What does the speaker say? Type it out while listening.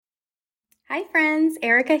Hi friends,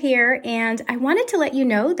 Ericka here, and I wanted to let you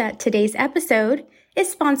know that today's episode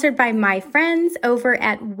is sponsored by my friends over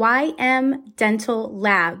at YM Dental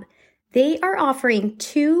Lab. They are offering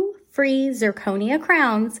 2 free zirconia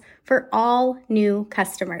crowns for all new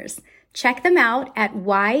customers. Check them out at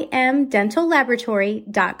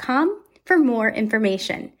ymdentallaboratory.com for more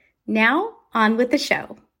information. Now, on with the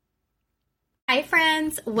show. Hi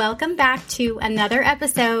friends, welcome back to another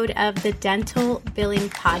episode of the Dental Billing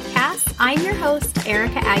Podcast. I'm your host,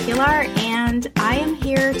 Ericka Aguilar, and I am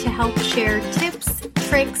here to help share tips,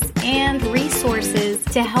 tricks, and resources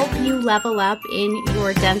to help you level up in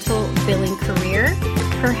your dental billing career.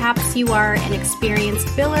 Perhaps you are an experienced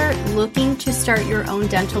biller looking to start your own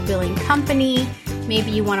dental billing company.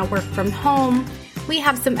 Maybe you want to work from home. We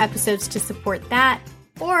have some episodes to support that.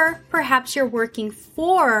 Or perhaps you're working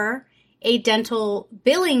for a dental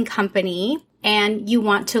billing company and you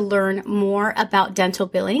want to learn more about dental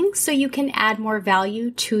billing so you can add more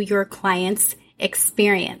value to your client's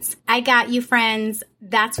experience. I got you, friends.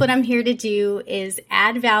 That's what I'm here to do, is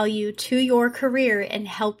add value to your career and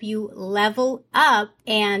help you level up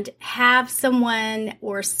and have someone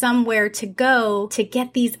or somewhere to go to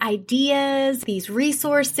get these ideas, these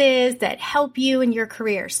resources that help you in your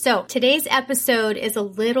career. So today's episode is a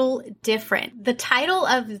little different. The title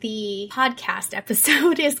of the podcast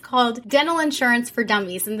episode is called Dental Insurance for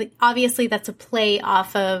Dummies. And obviously that's a play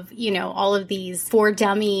off of, all of these for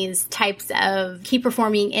dummies types of key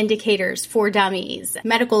performing indicators for dummies,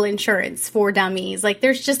 medical insurance for dummies. Like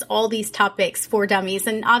there's just all these topics for dummies.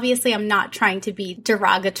 And obviously I'm not trying to be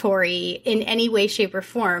derogatory in any way, shape, or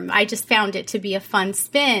form. I just found it to be a fun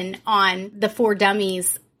spin on the for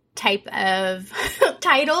dummies type of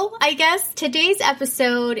title, I guess. Today's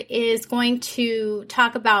episode is going to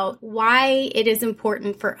talk about why it is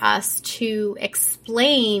important for us to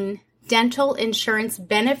explain dental insurance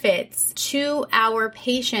benefits to our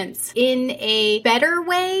patients in a better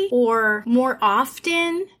way or more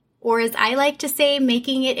often, or as I like to say,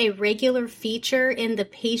 making it a regular feature in the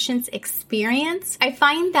patient's experience. I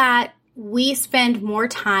find that we spend more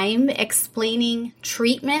time explaining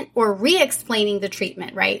treatment or re-explaining the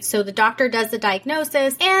treatment, right? So the doctor does the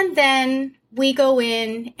diagnosis and then we go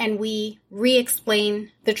in and we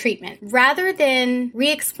re-explain the treatment. Rather than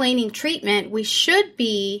re-explaining treatment, we should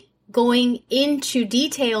be going into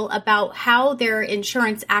detail about how their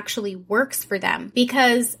insurance actually works for them.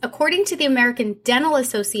 Because according to the American Dental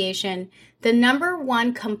Association, the number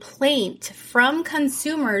one complaint from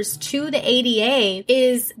consumers to the ADA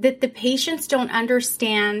is that the patients don't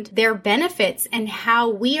understand their benefits and how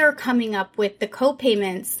we are coming up with the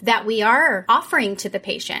co-payments that we are offering to the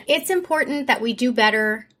patient. It's important that we do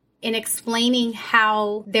better in explaining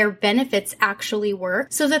how their benefits actually work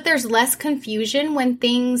so that there's less confusion when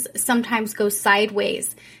things sometimes go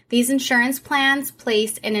sideways. These insurance plans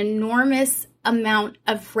place an enormous amount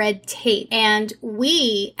of red tape, and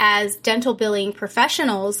we as dental billing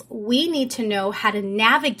professionals, we need to know how to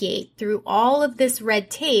navigate through all of this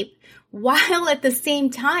red tape while at the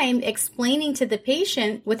same time explaining to the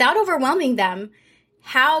patient without overwhelming them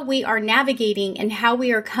how we are navigating and how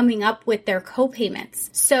we are coming up with their co-payments.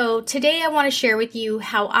 So today I want to share with you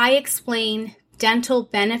how I explain dental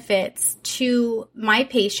benefits to my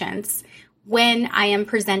patients when I am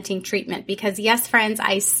presenting treatment. Because yes, friends,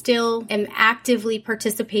 I still am actively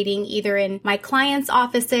participating either in my clients'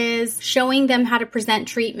 offices, showing them how to present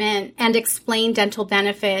treatment and explain dental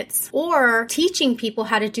benefits, or teaching people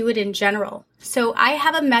how to do it in general. So I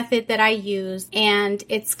have a method that I use, and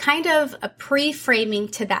it's kind of a pre-framing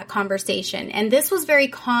to that conversation. And this was very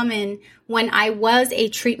common when I was a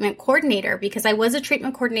treatment coordinator, because I was a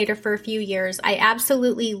treatment coordinator for a few years. I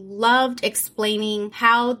absolutely loved explaining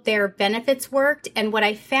how their benefits worked. And what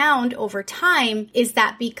I found over time is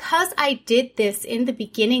that because I did this in the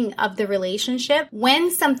beginning of the relationship,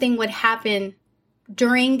 when something would happen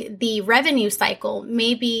during the revenue cycle,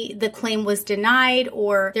 maybe the claim was denied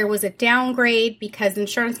or there was a downgrade, because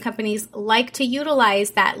insurance companies like to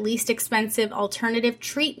utilize that least expensive alternative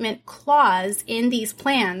treatment clause in these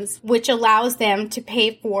plans, which allows them to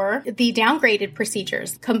pay for the downgraded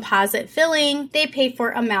procedures. Composite filling, they pay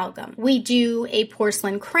for amalgam. We do a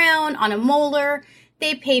porcelain crown on a molar,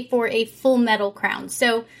 they pay for a full metal crown.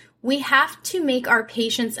 So we have to make our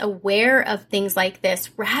patients aware of things like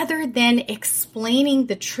this rather than explaining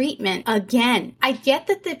the treatment again. I get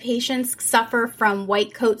that the patients suffer from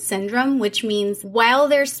white coat syndrome, which means while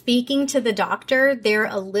they're speaking to the doctor, they're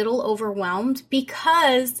a little overwhelmed,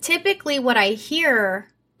 because typically what I hear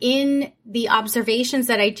in the observations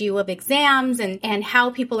that I do of exams and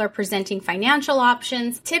how people are presenting financial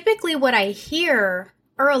options, typically what I hear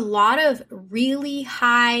are a lot of really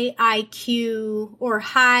high IQ or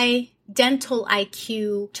high dental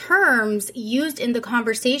IQ terms used in the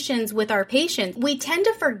conversations with our patients. We tend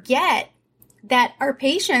to forget that our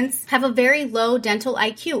patients have a very low dental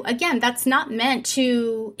IQ. Again, that's not meant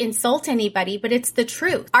to insult anybody, but it's the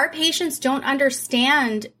truth. Our patients don't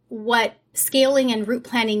understand what scaling and root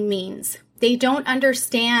planning means. They don't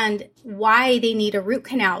understand why they need a root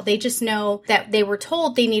canal. They just know that they were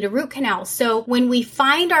told they need a root canal. So when we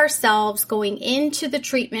find ourselves going into the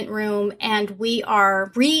treatment room and we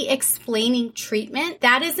are re-explaining treatment,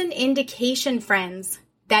 that is an indication, friends,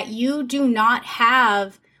 that you do not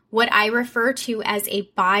have what I refer to as a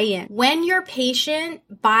buy-in. When your patient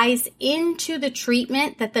buys into the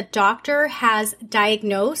treatment that the doctor has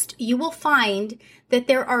diagnosed, you will find that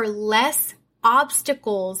there are less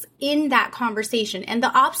obstacles in that conversation. And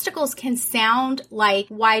the obstacles can sound like,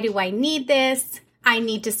 why do I need this? I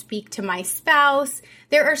need to speak to my spouse.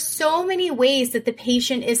 There are so many ways that the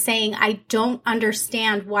patient is saying, I don't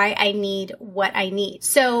understand why I need what I need.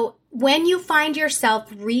 So when you find yourself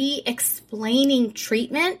re-explaining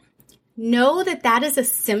treatment, know that that is a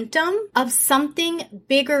symptom of something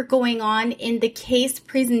bigger going on in the case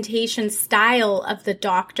presentation style of the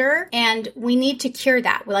doctor, and we need to cure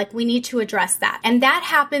that. We need to address that. And that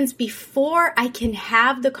happens before I can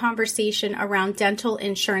have the conversation around dental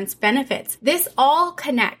insurance benefits. This all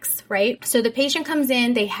connects, right? So the patient comes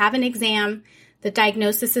in, they have an exam, the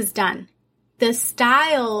diagnosis is done. The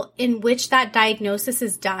style in which that diagnosis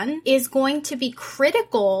is done is going to be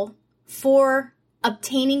critical for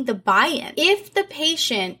obtaining the buy-in. If the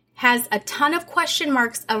patient has a ton of question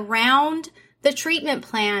marks around the treatment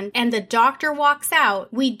plan and the doctor walks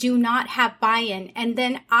out, we do not have buy-in. And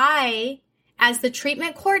then I, as the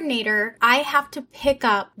treatment coordinator, I have to pick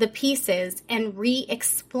up the pieces and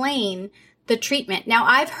re-explain the treatment. Now,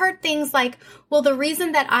 I've heard things like, well, the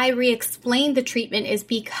reason that I re-explain the treatment is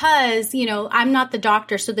because, I'm not the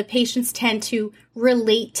doctor, so the patients tend to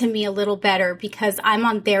relate to me a little better because I'm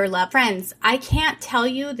on their level. Friends, I can't tell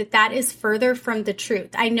you that that is further from the truth.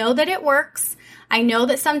 I know that it works. I know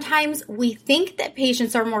that sometimes we think that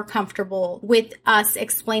patients are more comfortable with us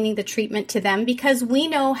explaining the treatment to them because we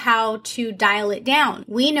know how to dial it down.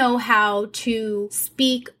 We know how to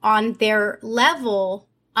speak on their level,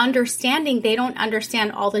 understanding they don't understand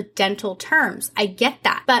all the dental terms. I get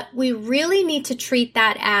that. But we really need to treat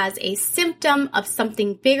that as a symptom of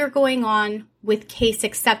something bigger going on with case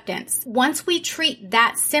acceptance. Once we treat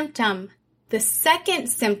that symptom, the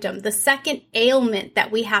second ailment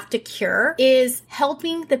that we have to cure is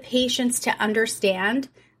helping the patients to understand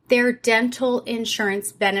their dental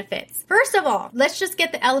insurance benefits. First of all, let's just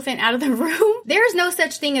get the elephant out of the room. There's no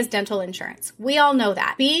such thing as dental insurance. We all know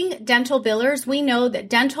that. Being dental billers, we know that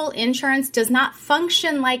dental insurance does not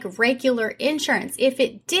function like regular insurance. If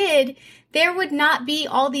it did, there would not be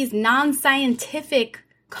all these non-scientific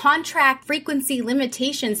contract frequency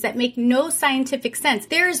limitations that make no scientific sense.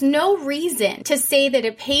 There is no reason to say that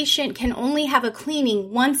a patient can only have a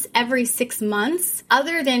cleaning once every 6 months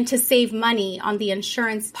other than to save money on the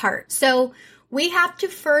insurance part. So we have to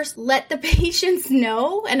first let the patients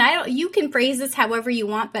know, and you can phrase this however you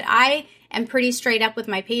want, but I am pretty straight up with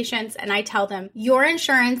my patients and I tell them, your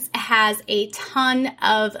insurance has a ton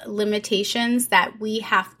of limitations that we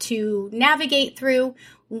have to navigate through.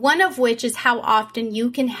 One of which is how often you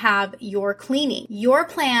can have your cleaning. Your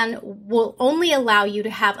plan will only allow you to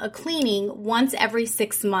have a cleaning once every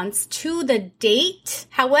 6 months to the date.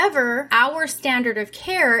 However, our standard of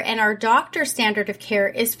care and our doctor's standard of care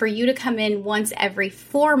is for you to come in once every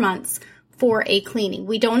 4 months for a cleaning.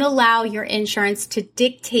 We don't allow your insurance to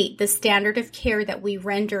dictate the standard of care that we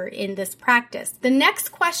render in this practice. The next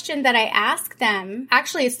question that I ask them,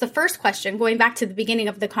 actually it's the first question, going back to the beginning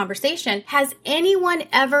of the conversation, has anyone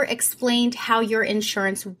ever explained how your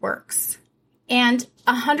insurance works? And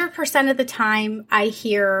 100% of the time I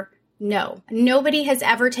hear no. Nobody has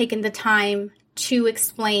ever taken the time to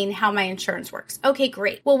explain how my insurance works. Okay,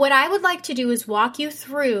 great. Well, what I would like to do is walk you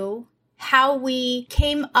through how we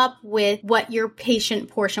came up with what your patient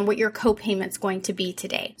portion, what your copayment's going to be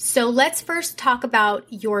today. So let's first talk about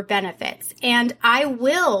your benefits. And I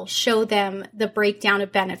will show them the breakdown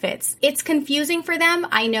of benefits. It's confusing for them,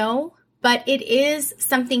 I know, but it is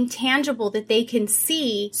something tangible that they can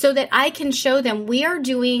see so that I can show them we are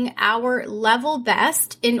doing our level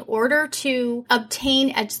best in order to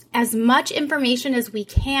obtain as much information as we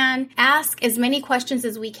can, ask as many questions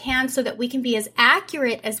as we can so that we can be as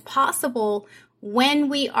accurate as possible when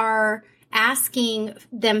we are asking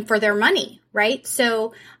them for their money, right?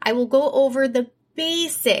 So I will go over the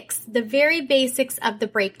basics, the very basics of the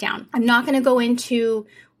breakdown. I'm not going to go into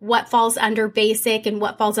what falls under basic and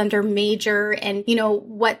what falls under major and,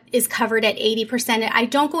 what is covered at 80%. I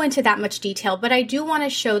don't go into that much detail, but I do want to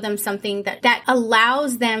show them something that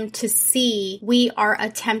allows them to see we are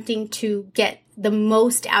attempting to get the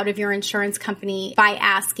most out of your insurance company by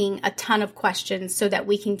asking a ton of questions so that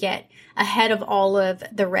we can get ahead of all of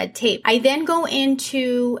the red tape. I then go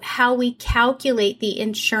into how we calculate the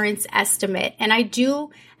insurance estimate. And I do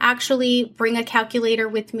actually bring a calculator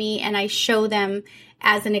with me and I show them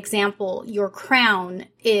as an example, your crown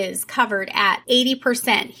is covered at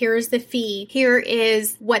 80%. Here's the fee. Here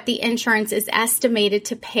is what the insurance is estimated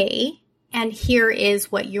to pay. And here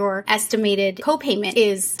is what your estimated copayment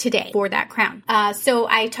is today for that crown. So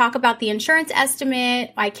I talk about the insurance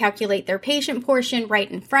estimate. I calculate their patient portion right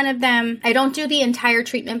in front of them. I don't do the entire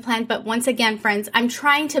treatment plan, but once again, friends, I'm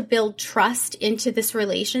trying to build trust into this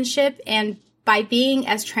relationship. And by being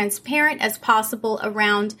as transparent as possible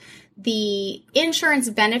around the insurance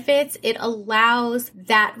benefits, it allows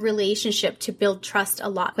that relationship to build trust a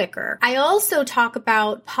lot quicker. I also talk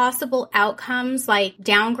about possible outcomes like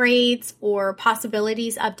downgrades or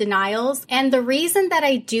possibilities of denials. And the reason that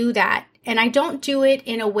I do that, and I don't do it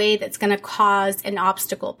in a way that's going to cause an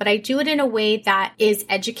obstacle, but I do it in a way that is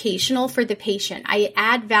educational for the patient. I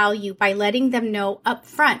add value by letting them know up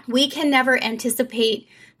front. We can never anticipate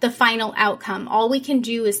the final outcome. All we can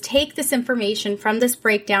do is take this information from this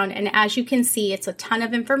breakdown, and as you can see, it's a ton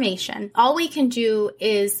of information. All we can do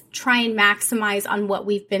is try and maximize on what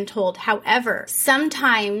we've been told. However,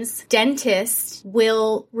 sometimes dentists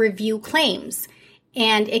will review claims,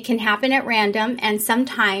 and it can happen at random, and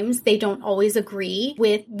sometimes they don't always agree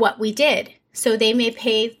with what we did. So they may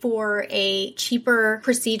pay for a cheaper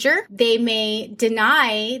procedure. They may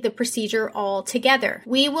deny the procedure altogether.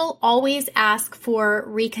 We will always ask for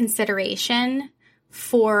reconsideration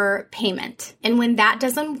for payment. And when that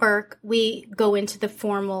doesn't work, we go into the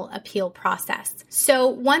formal appeal process. So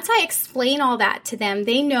once I explain all that to them,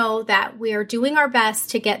 they know that we are doing our best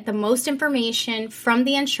to get the most information from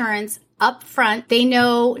the insurance up front. They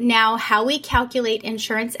know now how we calculate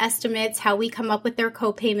insurance estimates, how we come up with their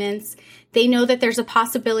copayments. They know that there's a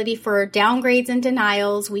possibility for downgrades and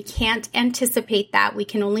denials. We can't anticipate that. We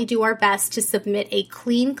can only do our best to submit a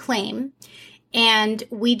clean claim. And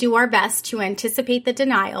we do our best to anticipate the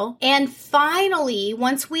denial. And finally,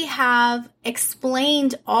 once we have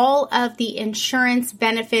explained all of the insurance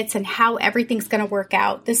benefits and how everything's going to work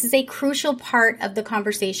out, this is a crucial part of the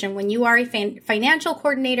conversation. When you are a financial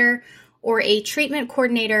coordinator or a treatment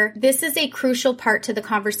coordinator, this is a crucial part to the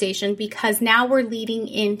conversation because now we're leading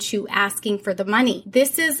into asking for the money.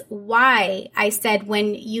 This is why I said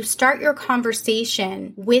when you start your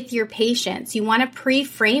conversation with your patients, you want to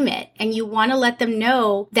pre-frame it and you want to let them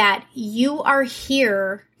know that you are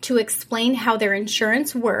here to explain how their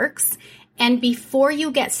insurance works. And before you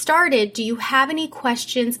get started, do you have any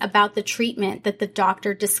questions about the treatment that the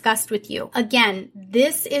doctor discussed with you? Again,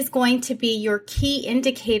 this is going to be your key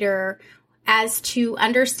indicator as to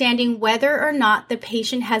understanding whether or not the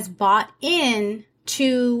patient has bought in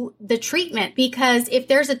to the treatment. Because if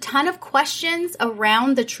there's a ton of questions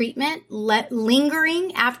around the treatment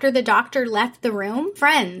lingering after the doctor left the room,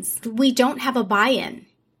 friends, we don't have a buy-in.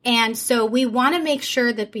 And so we want to make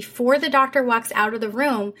sure that before the doctor walks out of the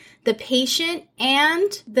room, the patient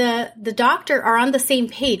and the doctor are on the same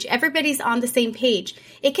page. Everybody's on the same page.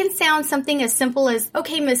 It can sound something as simple as,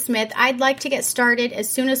 okay, Ms. Smith, I'd like to get started as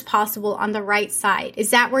soon as possible on the right side. Is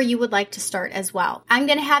that where you would like to start as well? I'm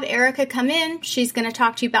going to have Ericka come in. She's going to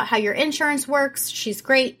talk to you about how your insurance works. She's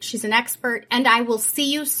great. She's an expert. And I will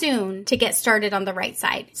see you soon to get started on the right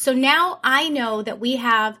side. So now I know that we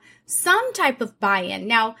have some type of buy-in.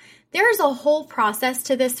 Now, there's a whole process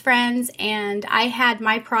to this, friends, and I had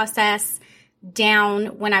my process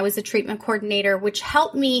down when I was a treatment coordinator, which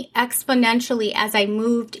helped me exponentially as I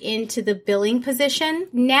moved into the billing position.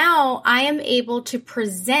 Now I am able to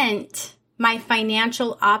present my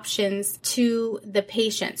financial options to the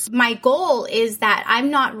patients. My goal is that I'm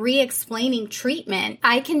not re-explaining treatment.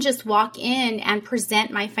 I can just walk in and present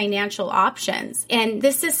my financial options. And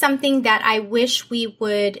this is something that I wish we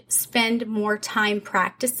would spend more time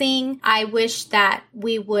practicing. I wish that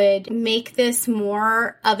we would make this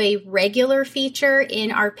more of a regular feature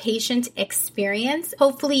in our patient experience.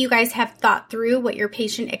 Hopefully you guys have thought through what your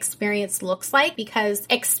patient experience looks like, because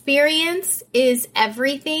experience is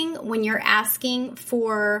everything when you're asking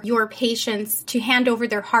for your patients to hand over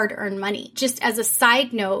their hard-earned money. Just as a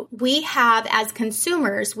side note, we have, as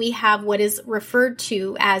consumers, we have what is referred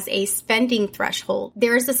to as a spending threshold.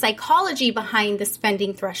 There is a psychology behind the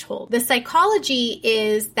spending threshold. The psychology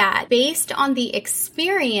is that based on the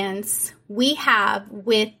experience we have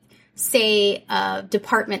with say, a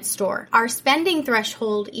department store. Our spending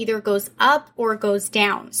threshold either goes up or goes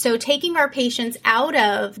down. So taking our patients out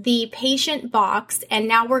of the patient box, and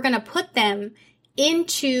now we're going to put them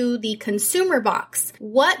into the consumer box.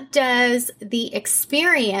 What does the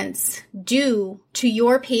experience do to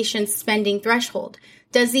your patient's spending threshold?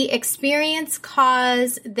 Does the experience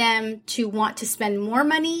cause them to want to spend more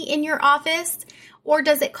money in your office? Or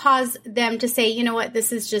does it cause them to say, you know what,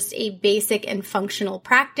 this is just a basic and functional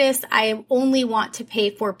practice. I only want to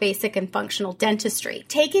pay for basic and functional dentistry.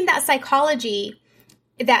 Taking that psychology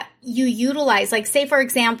that you utilize, like say, for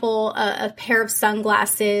example, a pair of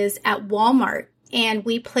sunglasses at Walmart, and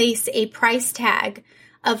we place a price tag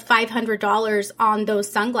of $500 on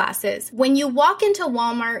those sunglasses. When you walk into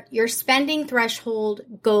Walmart, your spending threshold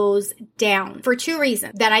goes down for two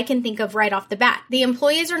reasons that I can think of right off the bat. The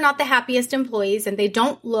employees are not the happiest employees, and they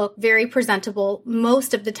don't look very presentable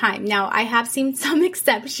most of the time. Now, I have seen some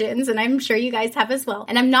exceptions, and I'm sure you guys have as well.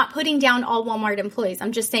 And I'm not putting down all Walmart employees.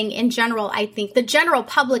 I'm just saying in general, I think the general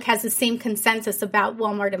public has the same consensus about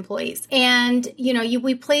Walmart employees. And,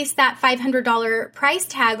 we place that $500 price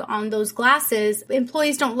tag on those glasses.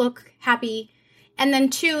 Employees don't look happy. And then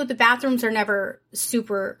two, the bathrooms are never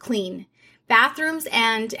super clean. Bathrooms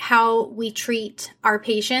and how we treat our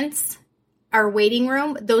patients, our waiting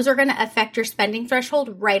room, those are going to affect your spending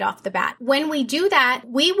threshold right off the bat. When we do that,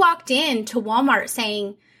 we walked into Walmart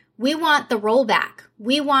saying, we want the rollback.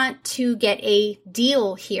 We want to get a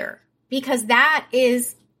deal here, because that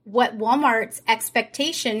is what Walmart's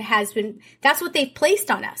expectation has been. That's what they've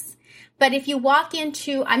placed on us. But if you walk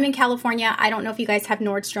into, I'm in California, I don't know if you guys have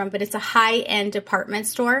Nordstrom, but it's a high-end department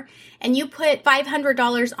store, and you put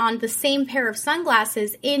 $500 on the same pair of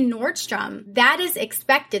sunglasses in Nordstrom, that is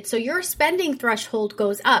expected. So your spending threshold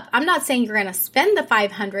goes up. I'm not saying you're going to spend the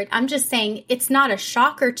 $500. I'm just saying it's not a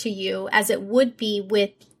shocker to you as it would be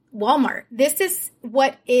with Walmart. This is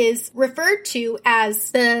what is referred to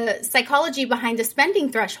as the psychology behind the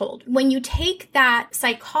spending threshold. When you take that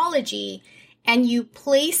psychology and you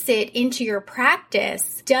place it into your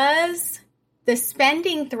practice, does the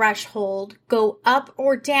spending threshold go up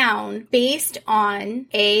or down based on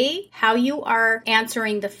how you are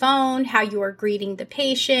answering the phone, how you are greeting the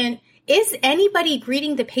patient? Is anybody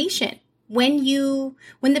greeting the patient? When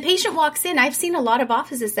the patient walks in, I've seen a lot of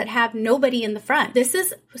offices that have nobody in the front. This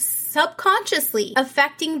is subconsciously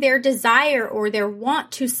affecting their desire or their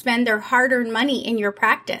want to spend their hard-earned money in your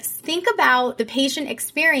practice. Think about the patient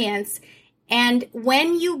experience. And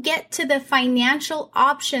when you get to the financial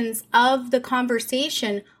options of the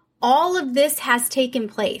conversation, all of this has taken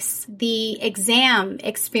place. The exam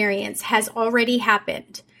experience has already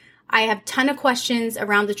happened. I have a ton of questions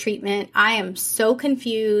around the treatment. I am so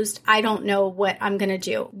confused. I don't know what I'm going to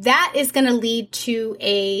do. That is going to lead to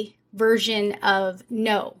a version of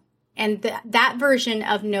no. And that version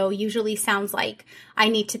of no usually sounds like, I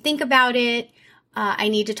need to think about it. I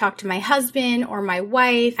need to talk to my husband or my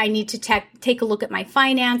wife. I need to take a look at my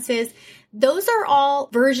finances. Those are all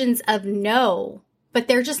versions of no, but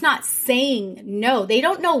they're just not saying no. They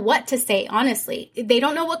don't know what to say, honestly. They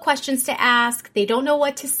don't know what questions to ask. They don't know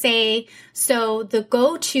what to say. So the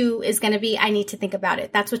go-to is going to be, I need to think about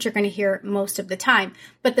it. That's what you're going to hear most of the time.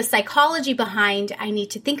 But the psychology behind I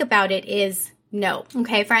need to think about it is no.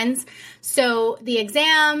 Okay, friends? So the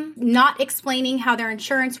exam, not explaining how their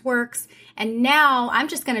insurance works. And now I'm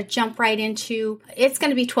just going to jump right into, it's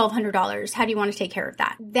going to be $1,200. How do you want to take care of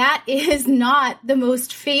that? That is not the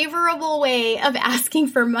most favorable way of asking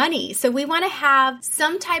for money. So we want to have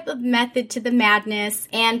some type of method to the madness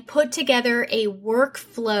and put together a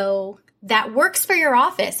workflow that works for your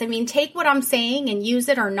office. I mean, take what I'm saying and use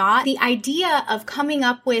it or not. The idea of coming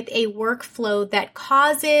up with a workflow that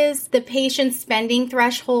causes the patient's spending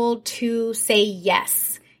threshold to say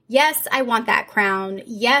yes. Yes, I want that crown.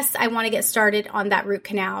 Yes, I want to get started on that root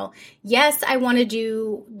canal. Yes, I want to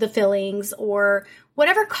do the fillings or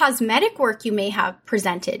whatever cosmetic work you may have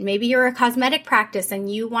presented. Maybe you're a cosmetic practice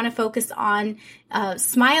and you want to focus on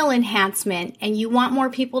smile enhancement and you want more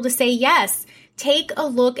people to say yes. Take a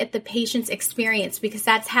look at the patient's experience because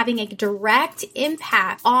that's having a direct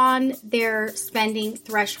impact on their spending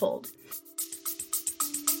threshold.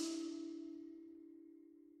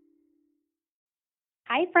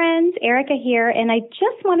 Hi friends, Ericka here, and I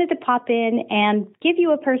just wanted to pop in and give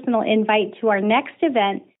you a personal invite to our next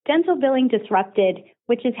event, Dental Billing Disrupted,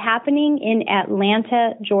 which is happening in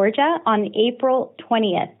Atlanta, Georgia on April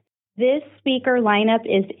 20th. This speaker lineup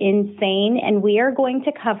is insane, and we are going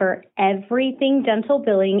to cover everything dental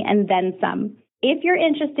billing and then some. If you're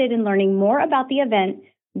interested in learning more about the event,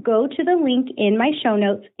 go to the link in my show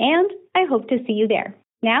notes, and I hope to see you there.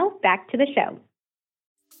 Now, back to the show.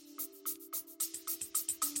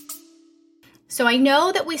 So I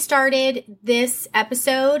know that we started this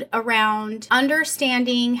episode around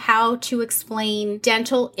understanding how to explain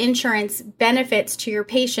dental insurance benefits to your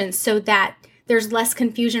patients so that there's less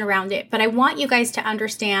confusion around it. But I want you guys to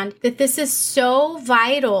understand that this is so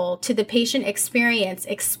vital to the patient experience,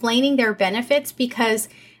 explaining their benefits, because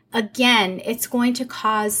again, it's going to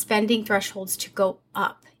cause spending thresholds to go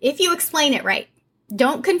up if you explain it right.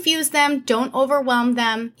 Don't confuse them. Don't overwhelm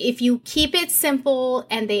them. If you keep it simple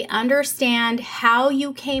and they understand how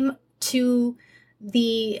you came to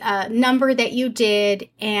the number that you did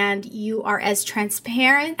and you are as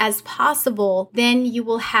transparent as possible, then you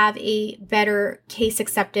will have a better case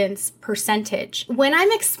acceptance percentage. When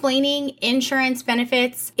I'm explaining insurance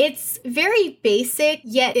benefits, it's very basic,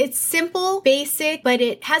 yet it's simple, basic, but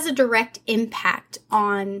it has a direct impact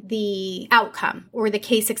on the outcome or the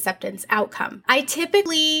case acceptance outcome. I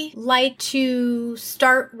typically like to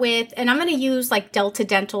start with, and I'm going to use like Delta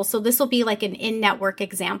Dental, so this will be like an in-network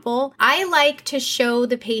example. I like to show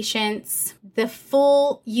the patients the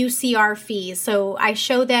full UCR fees. So I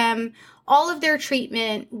show them all of their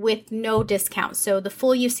treatment with no discount. So the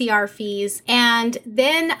full UCR fees. And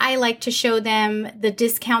then I like to show them the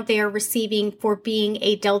discount they are receiving for being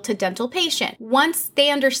a Delta Dental patient. Once they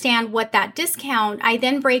understand what that discount, I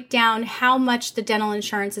then break down how much the dental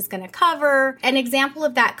insurance is going to cover. An example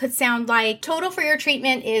of that could sound like total for your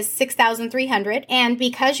treatment is $6,300. And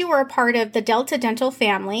because you are a part of the Delta Dental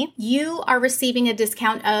family, you are receiving a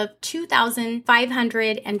discount of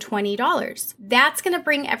 $2,520. That's going to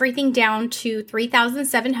bring everything down to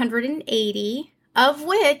 $3,780, of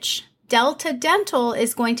which Delta Dental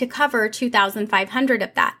is going to cover $2,500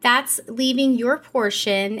 of that. That's leaving your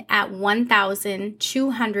portion at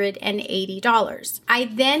 $1,280. I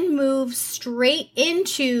then move straight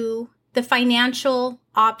into the financial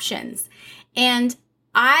options, and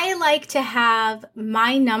I like to have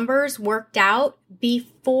my numbers worked out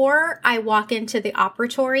before I walk into the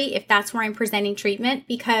operatory, if that's where I'm presenting treatment,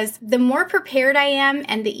 because the more prepared I am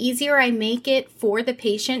and the easier I make it for the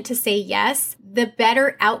patient to say yes, the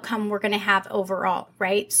better outcome we're going to have overall,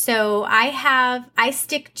 right? So I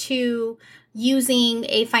stick to using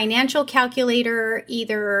a financial calculator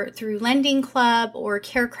either through Lending Club or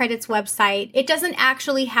Care Credit's website. It doesn't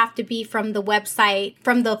actually have to be from the website,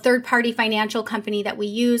 from the third-party financial company that we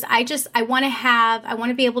use. I want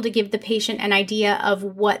to be able to give the patient an idea of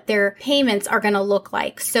what their payments are going to look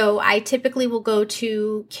like. So I typically will go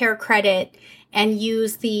to Care Credit and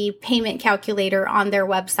use the payment calculator on their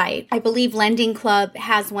website. I believe Lending Club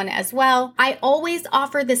has one as well. I always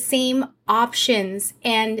offer the same options,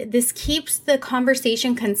 and this keeps the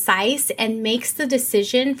conversation concise and makes the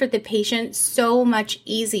decision for the patient so much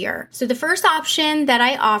easier. So the first option that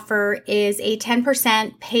I offer is a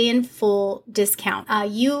 10% pay in full discount.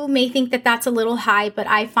 You may think that that's a little high, but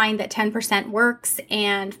I find that 10% works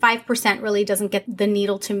and 5% really doesn't get the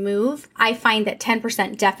needle to move. I find that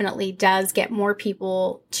 10% definitely does get more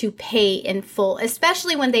people to pay in full,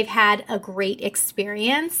 especially when they've had a great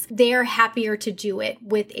experience. They're happier to do it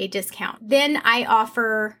with a discount. Then I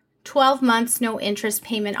offer 12 months, no interest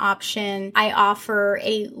payment option. I offer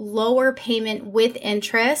a lower payment with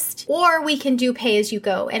interest, or we can do pay as you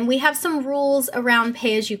go. And we have some rules around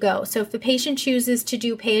pay as you go. So if the patient chooses to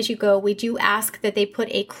do pay as you go, we do ask that they put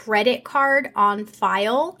a credit card on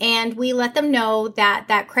file, and we let them know that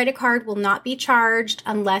that credit card will not be charged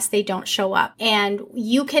unless they don't show up. And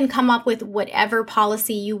you can come up with whatever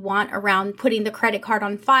policy you want around putting the credit card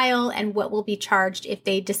on file and what will be charged if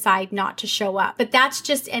they decide not to show up. But that's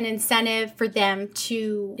just an incentive for them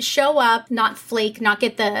to show up, not flake, not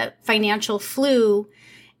get the financial flu,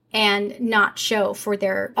 and not show for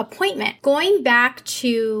their appointment. Going back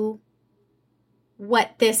to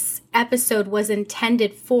what this episode was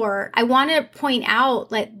intended for, I want to point out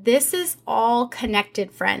that this is all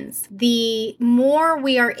connected, friends. The more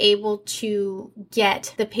we are able to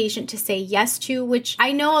get the patient to say yes to, which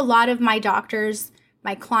I know a lot of my doctors,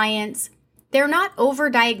 my clients, they're not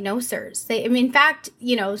overdiagnosers. In fact,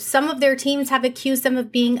 some of their teams have accused them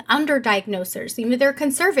of being underdiagnosers. They're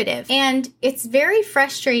conservative. And it's very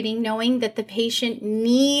frustrating knowing that the patient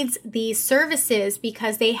needs these services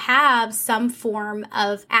because they have some form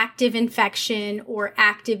of active infection or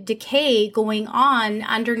active decay going on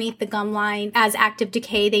underneath the gum line. As active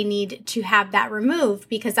decay, they need to have that removed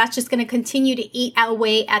because that's just going to continue to eat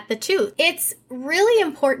away at the tooth. It's really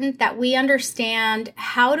important that we understand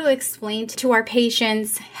how to explain to to our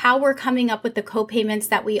patients, how we're coming up with the co-payments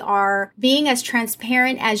that we are, being as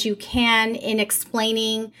transparent as you can in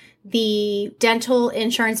explaining the dental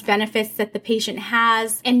insurance benefits that the patient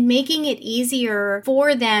has, and making it easier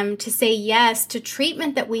for them to say yes to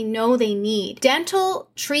treatment that we know they need. Dental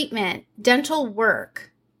treatment, dental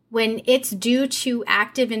work, when it's due to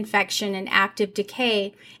active infection and active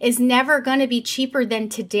decay, is never going to be cheaper than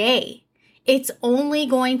today. It's only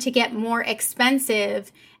going to get more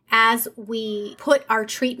expensive as we put our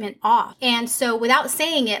treatment off. And so without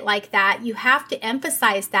saying it like that, you have to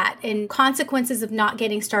emphasize that and consequences of not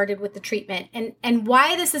getting started with the treatment. And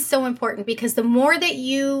why this is so important, because the more that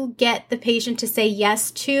you get the patient to say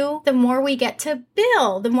yes to, the more we get to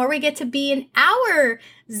bill, the more we get to be in our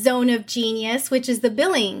zone of genius, which is the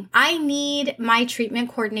billing. I need my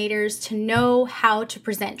treatment coordinators to know how to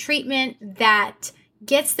present treatment that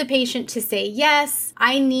gets the patient to say yes.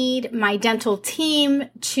 I need my dental team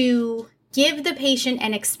to give the patient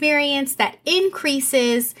an experience that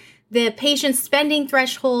increases the patient's spending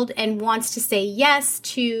threshold and wants to say yes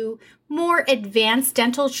to more advanced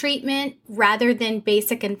dental treatment rather than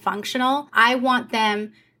basic and functional. I want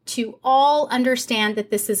them to all understand that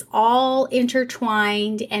this is all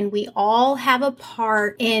intertwined and we all have a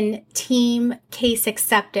part in team case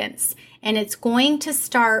acceptance. And it's going to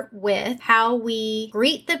start with how we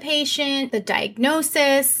greet the patient, the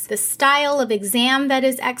diagnosis, the style of exam that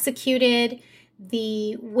is executed,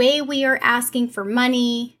 the way we are asking for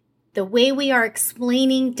money, the way we are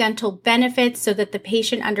explaining dental benefits so that the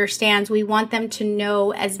patient understands. We want them to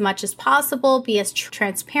know as much as possible, be as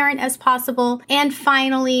transparent as possible, and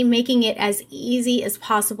finally making it as easy as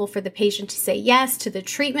possible for the patient to say yes to the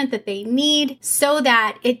treatment that they need so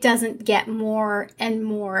that it doesn't get more and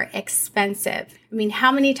more expensive. I mean,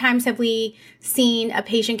 how many times have we seen a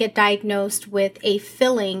patient get diagnosed with a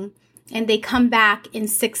filling and they come back in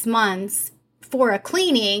 6 months for a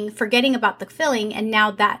cleaning, forgetting about the filling, and now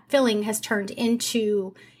that filling has turned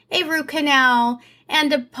into a root canal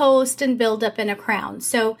and a post and buildup in a crown.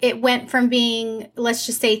 So it went from being, let's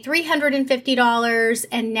just say, $350,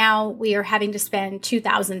 and now we are having to spend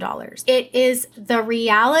 $2,000. It is the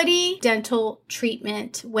reality. Dental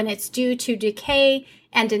treatment, when it's due to decay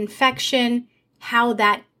and infection, how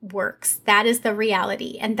that works. That is the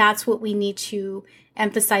reality, and that's what we need to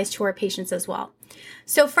emphasize to our patients as well.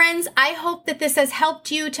 So friends, I hope that this has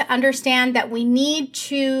helped you to understand that we need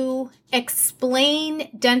to explain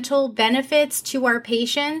dental benefits to our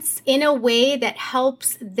patients in a way that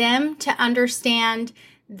helps them to understand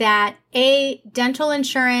that dental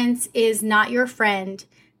insurance is not your friend.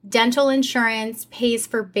 Dental insurance pays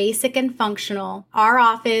for basic and functional. Our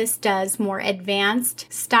office does more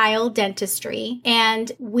advanced style dentistry,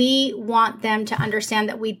 and we want them to understand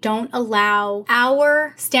that we don't allow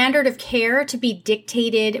our standard of care to be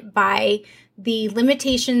dictated by the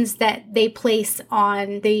limitations that they place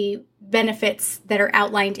on the benefits that are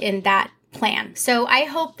outlined in that plan. So I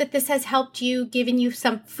hope that this has helped you, given you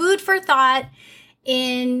some food for thought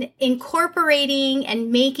in incorporating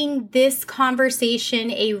and making this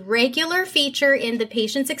conversation a regular feature in the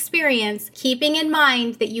patient's experience, keeping in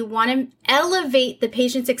mind that you want to elevate the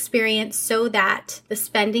patient's experience so that the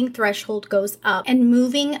spending threshold goes up, and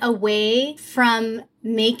moving away from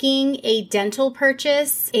making a dental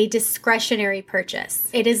purchase a discretionary purchase.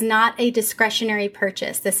 It is not a discretionary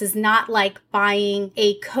purchase. This is not like buying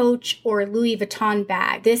a Coach or Louis Vuitton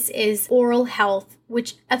bag. This is oral health,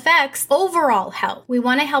 which affects overall health. We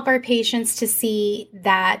want to help our patients to see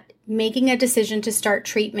that making a decision to start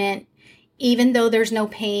treatment, even though there's no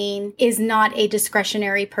pain, is not a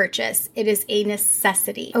discretionary purchase. It is a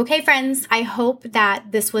necessity. Okay, friends, I hope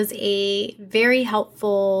that this was a very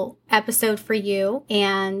helpful episode for you.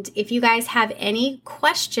 And if you guys have any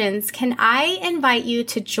questions, can I invite you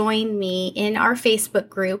to join me in our Facebook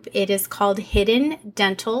group? It is called Hidden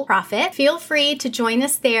Dental Profit. Feel free to join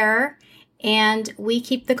us there. And we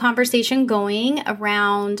keep the conversation going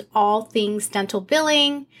around all things dental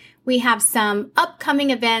billing. We have some upcoming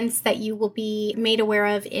events that you will be made aware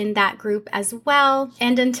of in that group as well.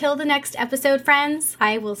 And until the next episode, friends,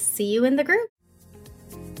 I will see you in the group.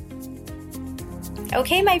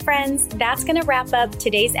 Okay, my friends, that's going to wrap up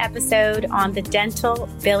today's episode on the Dental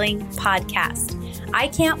Billing Podcast. I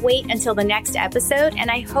can't wait until the next episode, and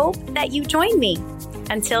I hope that you join me.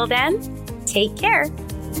 Until then, take care.